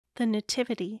The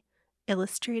Nativity,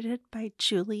 illustrated by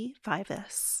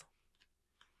Vivas.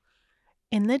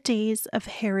 In the days of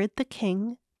Herod the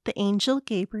king, the angel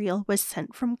Gabriel was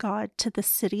sent from God to the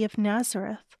city of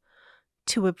Nazareth,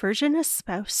 to a virgin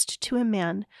espoused to a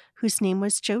man whose name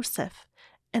was Joseph,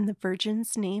 and the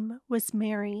virgin's name was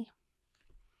Mary.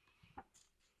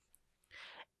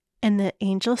 And the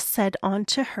angel said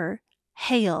unto her,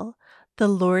 Hail, the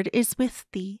Lord is with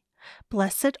thee,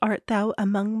 blessed art thou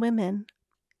among women.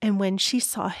 And when she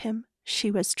saw him, she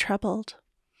was troubled.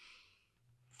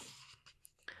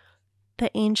 The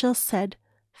angel said,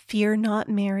 Fear not,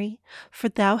 Mary, for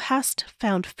thou hast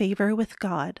found favor with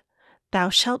God. Thou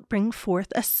shalt bring forth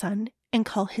a son, and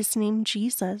call his name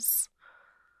Jesus.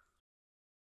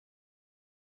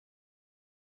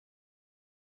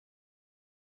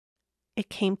 It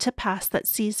came to pass that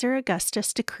Caesar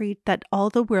Augustus decreed that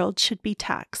all the world should be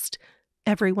taxed,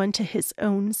 everyone to his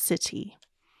own city.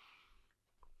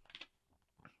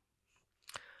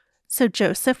 So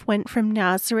Joseph went from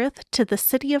Nazareth to the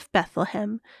city of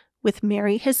Bethlehem, with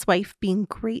Mary his wife being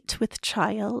great with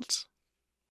child.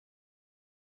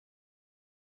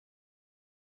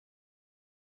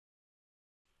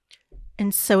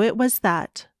 And so it was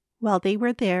that, while they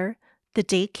were there, the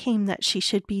day came that she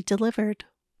should be delivered.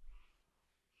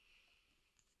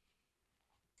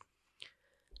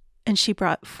 And she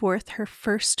brought forth her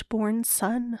firstborn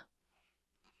son,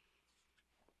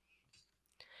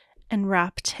 and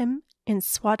wrapped him in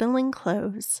swaddling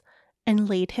clothes, and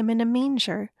laid him in a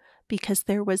manger, because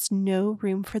there was no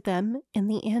room for them in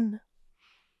the inn.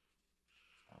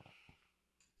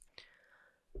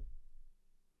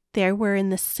 There were in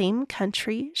the same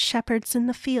country shepherds in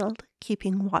the field,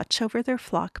 keeping watch over their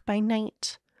flock by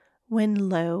night, when,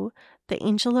 lo, the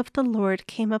angel of the Lord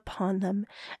came upon them,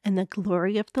 and the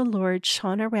glory of the Lord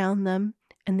shone around them,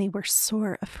 and they were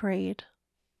sore afraid.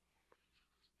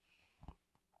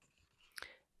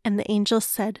 And the angel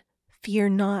said, Fear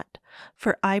not,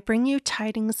 for I bring you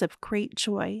tidings of great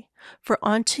joy. For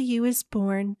unto you is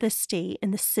born this day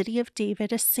in the city of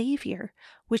David a Saviour,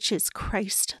 which is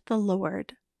Christ the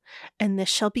Lord. And this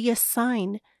shall be a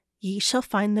sign, ye shall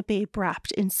find the babe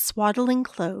wrapped in swaddling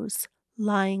clothes,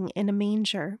 lying in a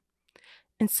manger.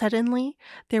 And suddenly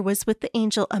there was with the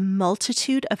angel a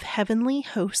multitude of heavenly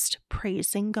hosts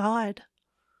praising God.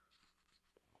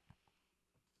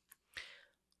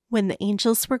 When the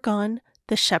angels were gone,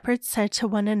 the shepherds said to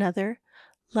one another,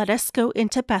 Let us go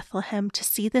into Bethlehem to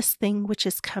see this thing which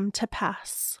is come to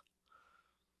pass.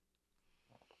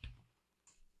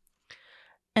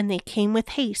 And they came with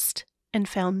haste, and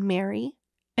found Mary,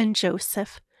 and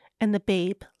Joseph, and the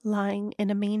babe lying in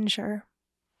a manger.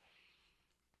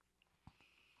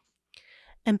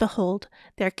 And behold,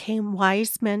 there came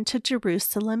wise men to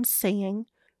Jerusalem, saying,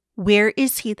 Where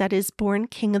is he that is born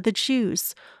King of the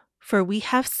Jews? For we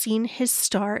have seen his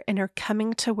star, and are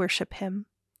coming to worship him.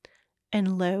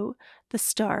 And lo, the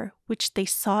star which they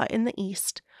saw in the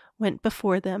east went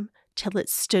before them, till it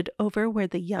stood over where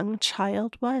the young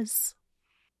child was.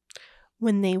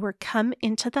 When they were come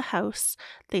into the house,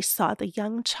 they saw the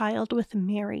young child with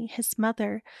Mary his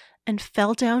mother, and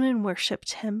fell down and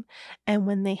worshipped him. And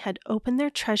when they had opened their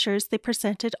treasures, they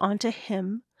presented unto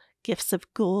him gifts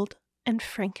of gold, and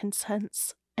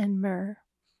frankincense, and myrrh.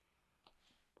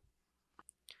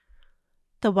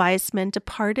 The wise men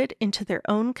departed into their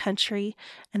own country,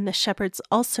 and the shepherds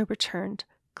also returned,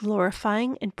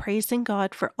 glorifying and praising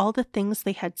God for all the things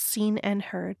they had seen and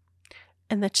heard.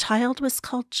 And the child was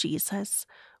called Jesus,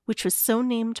 which was so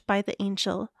named by the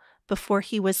angel before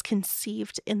he was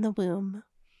conceived in the womb.